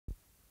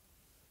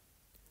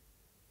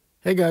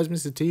Hey guys,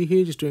 Mr. T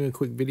here, just doing a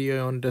quick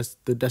video on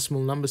the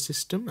decimal number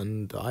system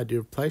and the idea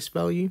of place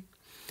value.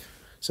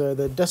 So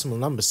the decimal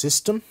number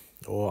system,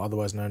 or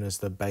otherwise known as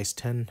the base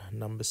 10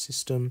 number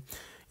system,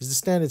 is the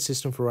standard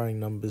system for writing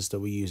numbers that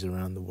we use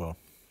around the world.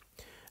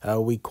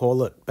 We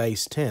call it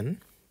base 10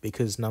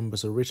 because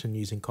numbers are written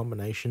using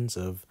combinations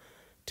of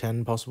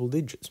 10 possible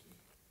digits.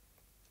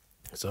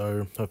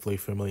 So hopefully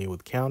you're familiar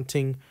with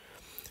counting.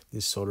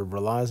 This sort of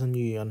relies on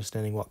you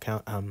understanding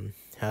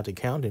how to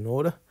count in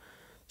order.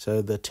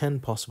 So the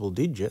 10 possible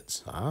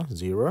digits are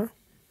 0,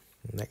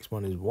 the next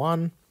one is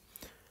 1,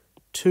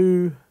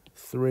 2,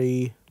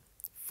 3,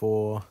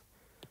 4,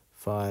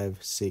 5,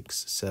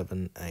 6,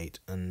 7, 8,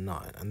 and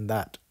 9. And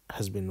that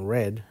has been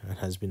read and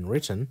has been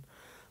written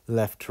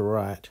left to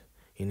right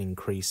in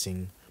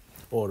increasing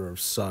order of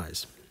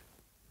size.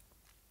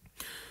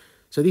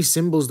 So these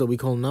symbols that we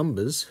call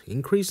numbers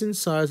increase in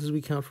size as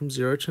we count from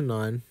 0 to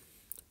 9,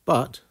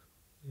 but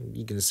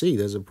you can see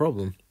there's a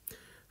problem.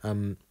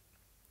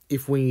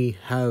 If we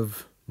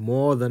have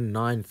more than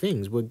 9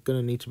 things, we're going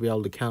to need to be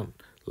able to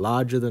count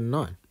larger than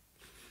 9.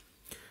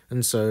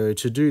 And so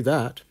to do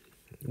that,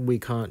 we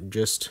can't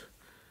just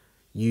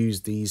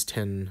use these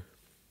 10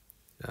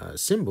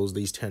 symbols,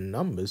 these 10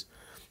 numbers.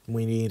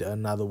 We need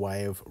another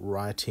way of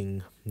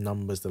writing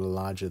numbers that are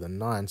larger than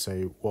 9.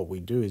 So what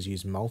we do is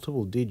use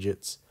multiple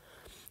digits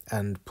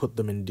and put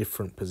them in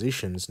different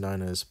positions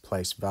known as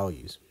place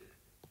values.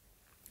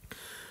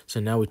 So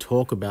now we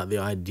talk about the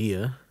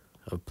idea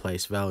of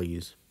place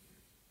values.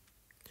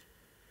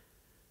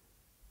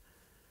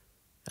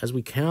 As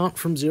we count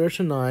from 0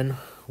 to 9,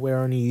 we're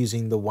only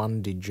using the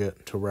 1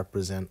 digit to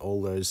represent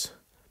all those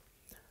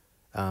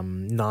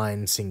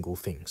 9 single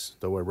things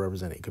that we're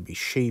representing. It could be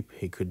sheep,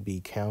 it could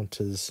be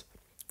counters,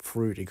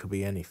 fruit, it could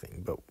be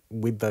anything. But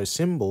with those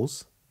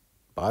symbols,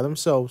 by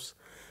themselves,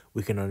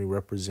 we can only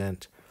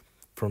represent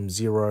from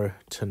 0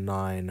 to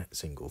 9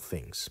 single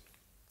things.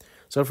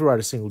 So if we write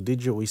a single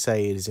digit, we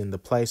say it is in the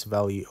place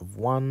value of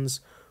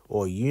ones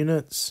or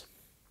units,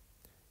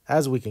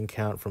 as we can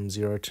count from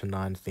 0 to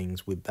 9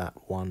 things with that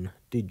 1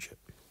 digit.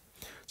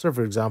 So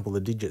for example,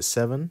 the digit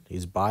 7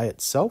 is by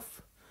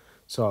itself,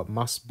 so it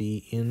must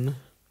be in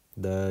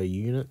the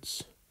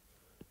units.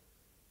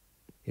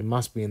 It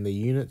must be in the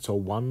units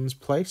or ones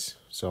place,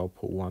 so I'll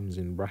put ones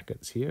in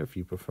brackets here if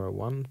you prefer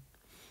 1.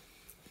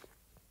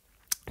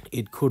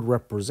 It could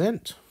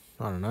represent,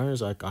 I don't know,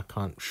 I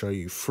can't show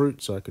you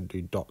fruit, so I could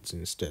do dots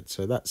instead.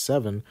 So that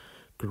 7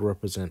 could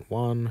represent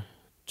 1,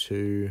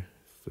 2,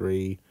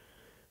 3,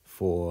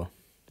 4,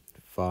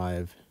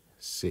 5,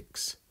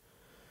 6,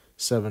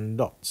 7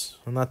 dots.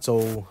 And that's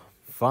all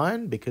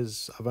fine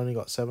because I've only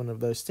got 7 of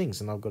those things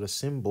and I've got a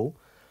symbol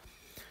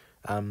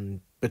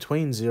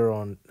between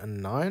 0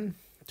 and 9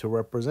 to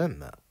represent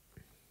that.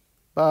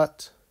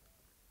 But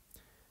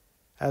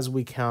as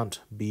we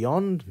count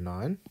beyond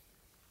 9,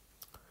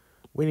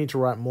 we need to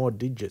write more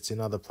digits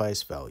in other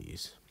place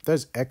values.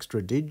 Those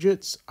extra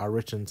digits are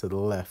written to the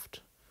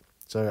left.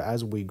 So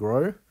as we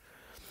grow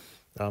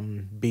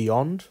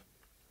beyond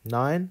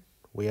 9,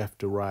 we have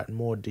to write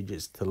more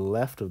digits to the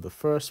left of the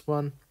first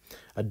one.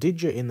 A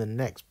digit in the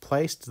next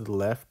place to the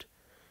left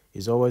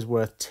is always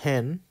worth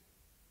 10,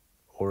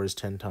 or is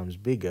 10 times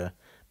bigger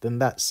than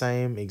that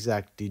same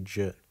exact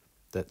digit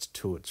that's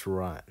to its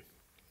right.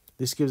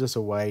 This gives us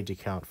a way to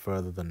count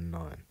further than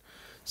 9.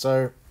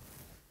 So,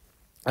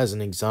 as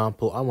an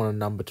example, I want a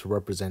number to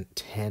represent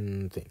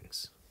 10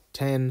 things.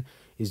 10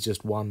 is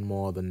just one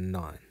more than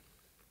 9.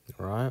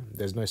 Alright?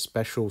 There's no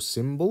special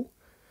symbol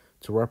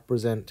to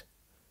represent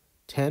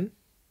 10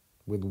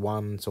 with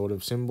one sort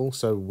of symbol,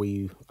 so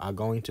we are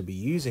going to be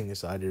using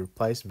this idea of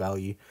place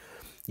value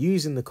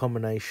using the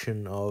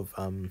combination of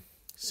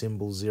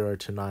symbols 0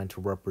 to 9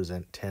 to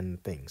represent 10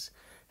 things.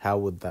 How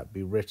would that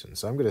be written?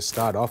 So I'm going to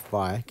start off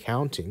by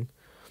counting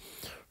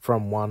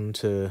from 1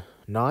 to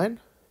 9,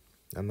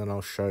 and then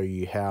I'll show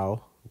you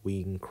how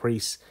we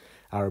increase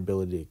our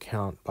ability to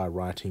count by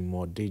writing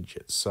more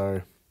digits.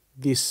 So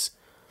this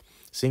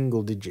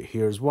single digit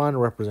here is 1,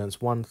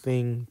 represents one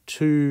thing,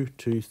 2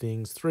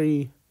 things,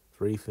 3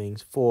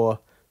 things, 4,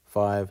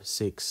 5,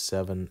 6,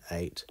 7,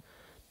 8,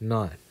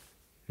 9.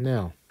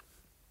 Now,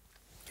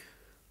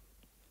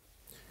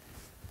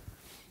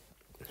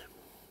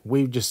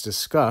 we've just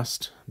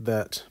discussed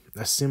that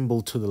a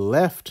symbol to the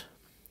left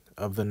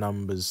of the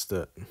numbers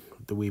that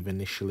we've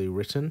initially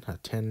written are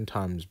 10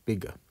 times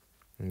bigger.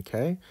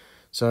 Okay,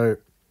 so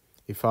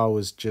if I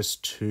was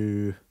just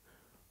to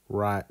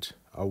write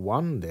a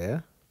 1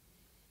 there,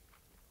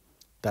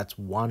 that's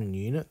 1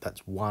 unit,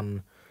 that's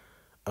 1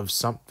 of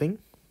something,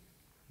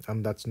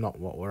 and that's not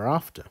what we're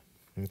after,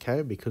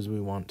 okay, because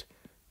we want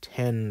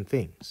 10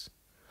 things.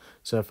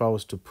 So if I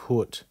was to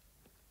put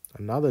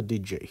another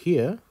digit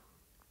here,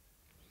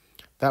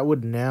 that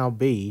would now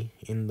be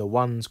in the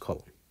ones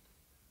column,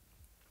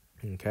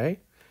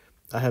 okay.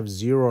 I have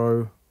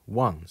 0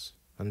 ones,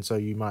 and so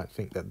you might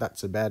think that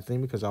that's a bad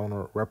thing because I want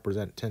to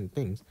represent 10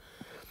 things.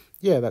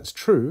 Yeah, that's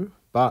true,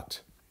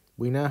 but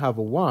we now have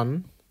a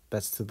 1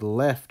 that's to the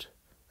left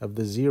of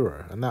the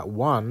 0, and that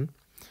 1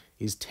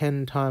 is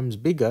 10 times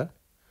bigger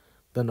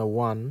than a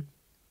 1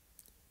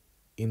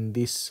 in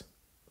this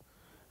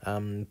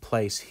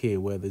place here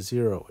where the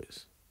 0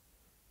 is.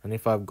 And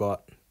if I've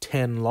got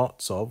 10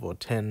 lots of, or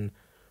 10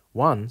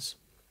 ones,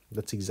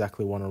 that's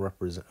exactly what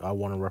I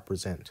want to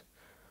represent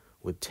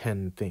with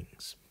 10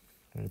 things.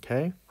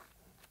 Okay?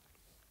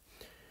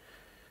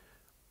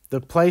 The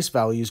place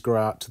values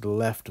grow out to the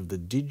left of the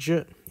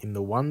digit in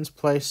the ones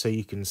place, so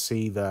you can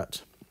see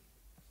that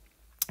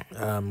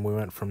we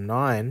went from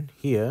 9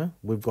 here.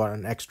 We've got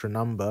an extra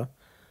number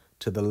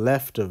to the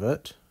left of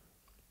it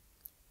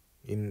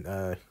in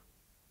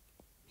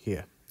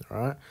here. All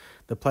right.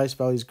 The place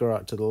values grow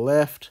out to the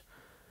left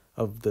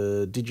of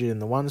the digit in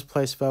the ones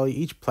place value.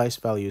 Each place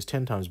value is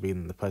 10 times bigger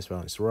than the place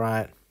value to the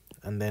right.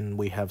 And then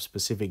we have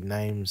specific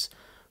names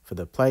for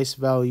the place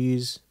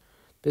values.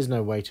 There's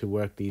no way to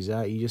work these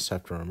out. You just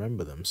have to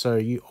remember them. So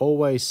you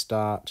always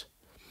start,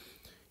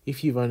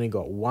 if you've only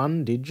got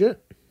one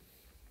digit,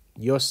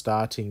 you're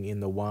starting in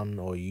the ones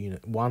or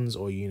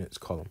units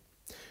column.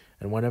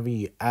 And whenever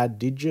you add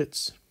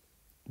digits,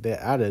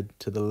 they're added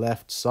to the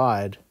left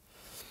side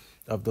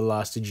of the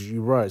last digit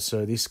you wrote.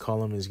 So this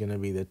column is going to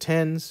be the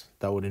tens.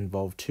 That would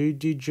involve 2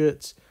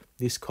 digits.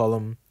 This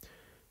column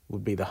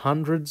would be the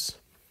hundreds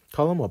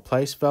column or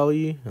place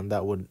value, and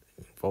that would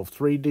involve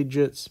 3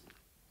 digits.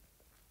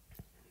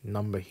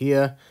 Number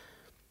here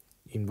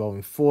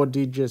involving 4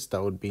 digits,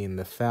 that would be in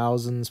the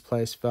thousands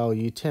place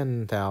value,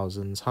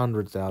 10,000s,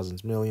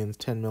 100,000s, millions,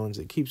 10 millions.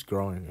 It keeps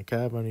growing.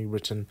 Okay, I've only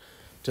written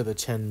to the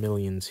 10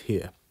 millions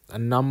here. A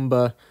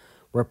number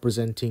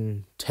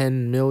representing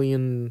 10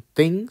 million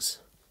things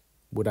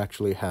would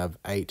actually have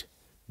 8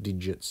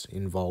 digits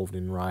involved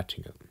in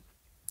writing it.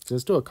 So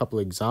let's do a couple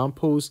of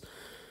examples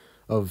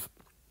of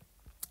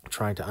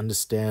trying to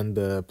understand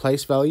the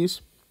place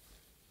values.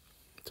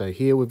 So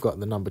here we've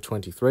got the number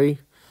 23.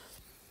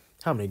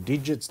 How many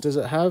digits does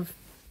it have?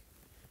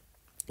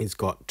 It's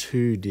got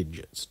 2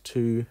 digits,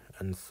 2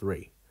 and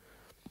 3.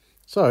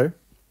 So,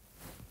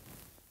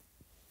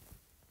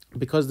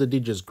 because the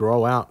digits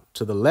grow out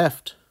to the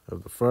left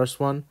of the first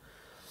one,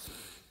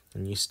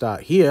 and you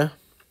start here,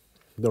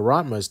 the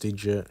rightmost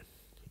digit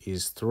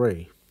is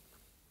 3.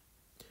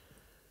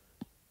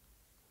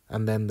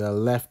 And then the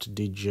left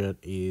digit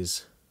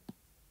is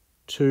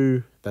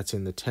 2. That's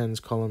in the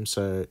tens column.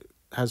 So it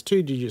has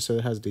 2 digits, so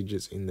it has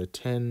digits in the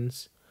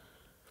tens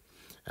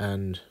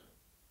and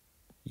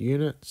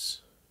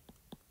units.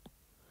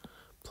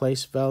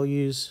 Place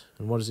values.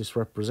 And what does this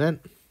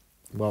represent?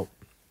 Well,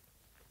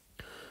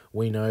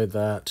 we know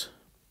that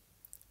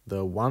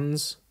the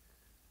ones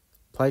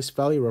place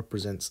value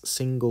represents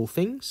single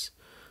things.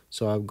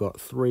 So I've got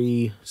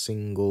 3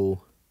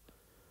 single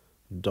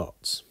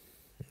dots.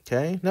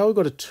 Okay, now we've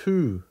got a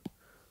 2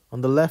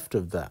 on the left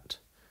of that.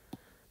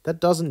 That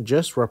doesn't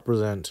just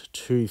represent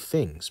 2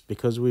 things,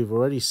 because we've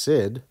already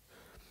said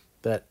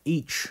that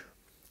each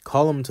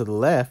column to the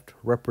left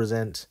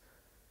represents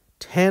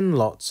 10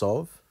 lots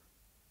of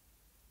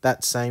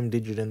that same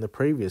digit in the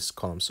previous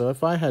column. So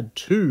if I had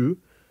 2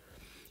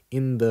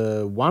 in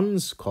the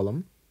ones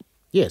column,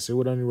 yes, it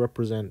would only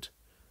represent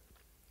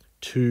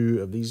 2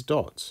 of these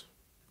dots.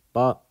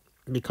 But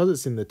because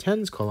it's in the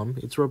tens column,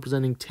 it's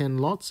representing 10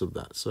 lots of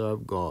that. So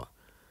I've got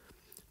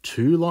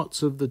 2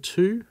 lots of the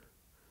 2,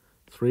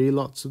 3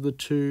 lots of the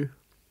 2,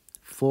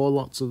 4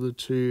 lots of the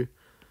 2,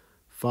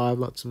 5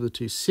 lots of the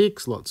 2,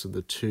 6 lots of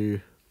the 2,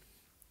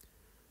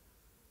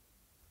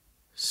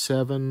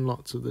 7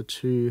 lots of the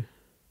 2,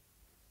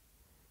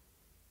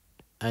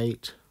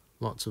 8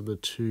 lots of the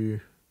 2,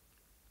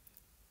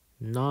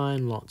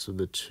 9 lots of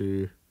the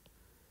 2,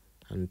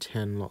 and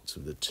 10 lots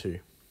of the 2.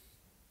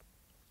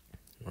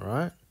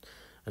 Alright,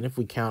 and if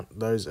we count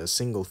those as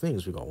single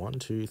things, we've got 1,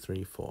 2,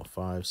 3, 4,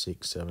 5,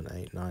 6, 7,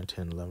 8, 9,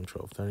 10, 11,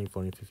 12, 13,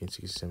 14, 15,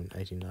 16,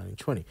 17, 18, 19,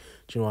 20,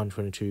 21,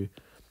 22,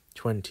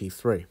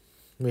 23.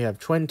 We have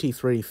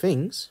 23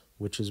 things,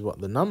 which is what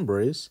the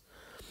number is,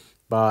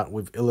 but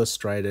we've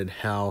illustrated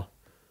how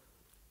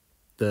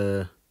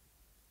the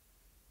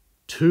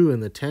 2 in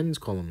the tens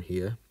column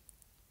here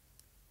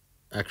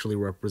actually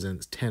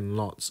represents 10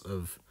 lots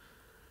of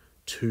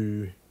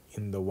 2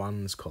 in the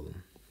ones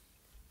column.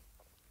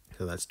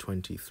 So that's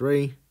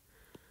 23.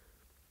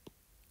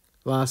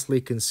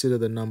 Lastly, consider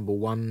the number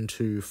 1,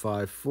 2,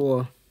 5,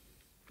 4.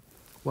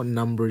 What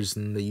number is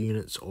in the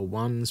units or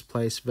ones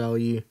place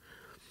value?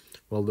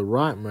 Well, the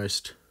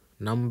rightmost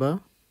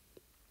number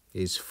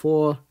is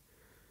 4.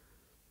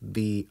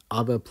 The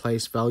other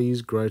place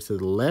values grow to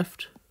the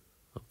left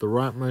of the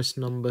rightmost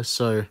number,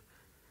 so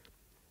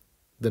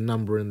the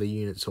number in the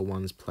units or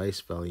ones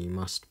place value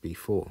must be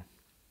 4.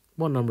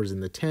 What number is in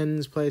the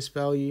tens place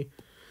value?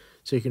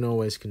 So you can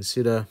always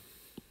consider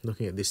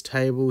looking at this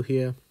table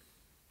here.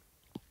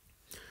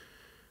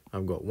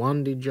 I've got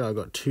 1 digit, I've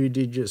got 2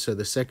 digits, so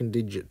the second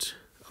digit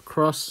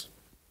across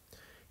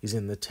is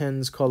in the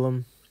tens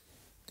column.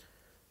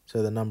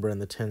 So the number in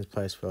the tens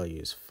place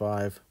value is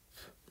 5.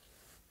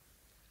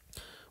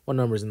 What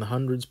number is in the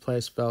hundreds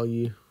place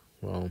value?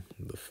 Well,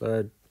 the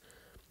third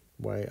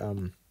way,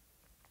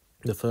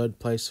 the third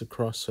place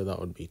across, so that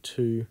would be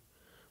 2.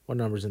 What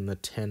number is in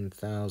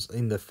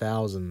the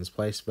thousands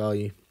place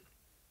value?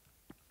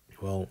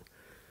 Well,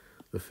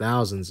 the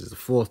thousands is the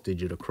fourth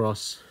digit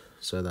across,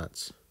 so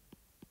that's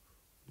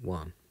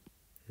 1.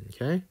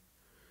 Okay.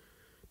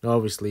 Now,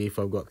 obviously, if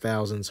I've got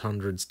thousands,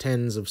 hundreds,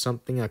 tens of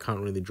something, I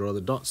can't really draw the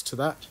dots to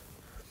that.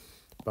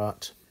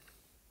 But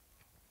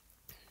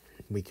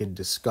we could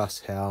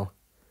discuss how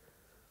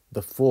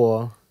the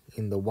 4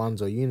 in the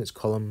ones or units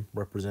column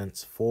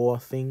represents 4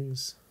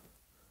 things.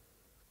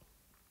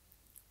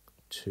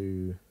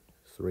 2,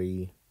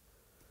 3,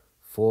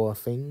 4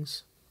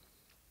 things.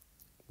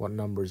 What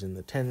number is in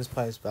the tens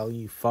place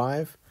value?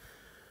 5.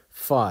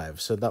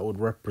 5. So that would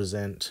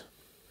represent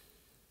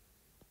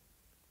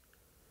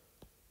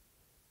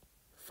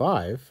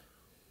 5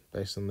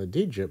 based on the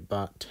digit,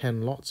 but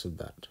 10 lots of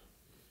that.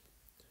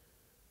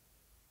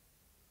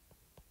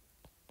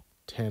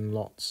 10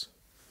 lots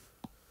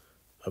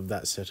of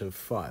that set of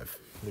 5,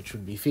 which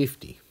would be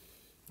 50.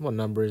 What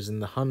number is in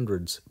the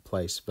hundreds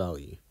place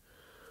value?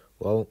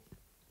 Well,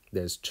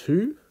 there's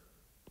 2.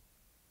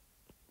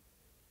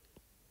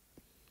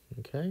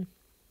 Okay.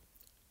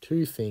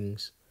 2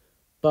 things,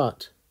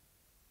 but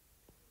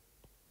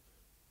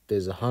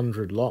there's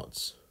 100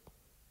 lots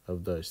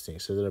of those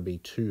things. So that'll be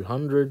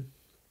 200.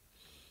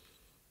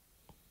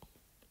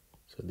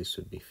 So this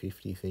would be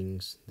 50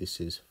 things. This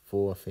is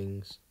 4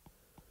 things.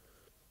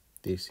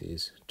 This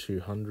is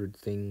 200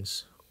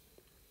 things.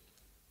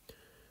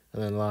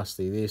 And then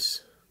lastly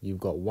this, you've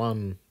got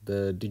 1,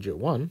 the digit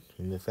 1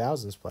 in the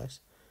thousands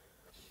place,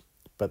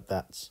 but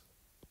that's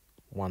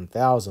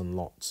 1,000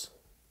 lots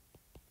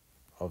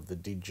of the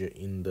digit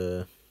in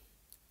the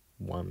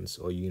ones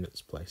or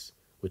units place,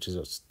 which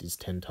is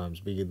 10 times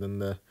bigger than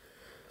the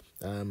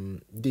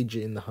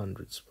digit in the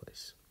hundreds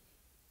place.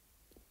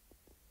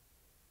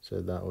 So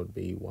that would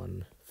be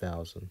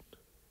 1,000.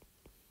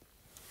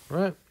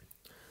 Right.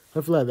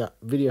 Hopefully that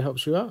video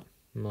helps you out,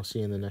 and I'll see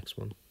you in the next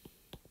one.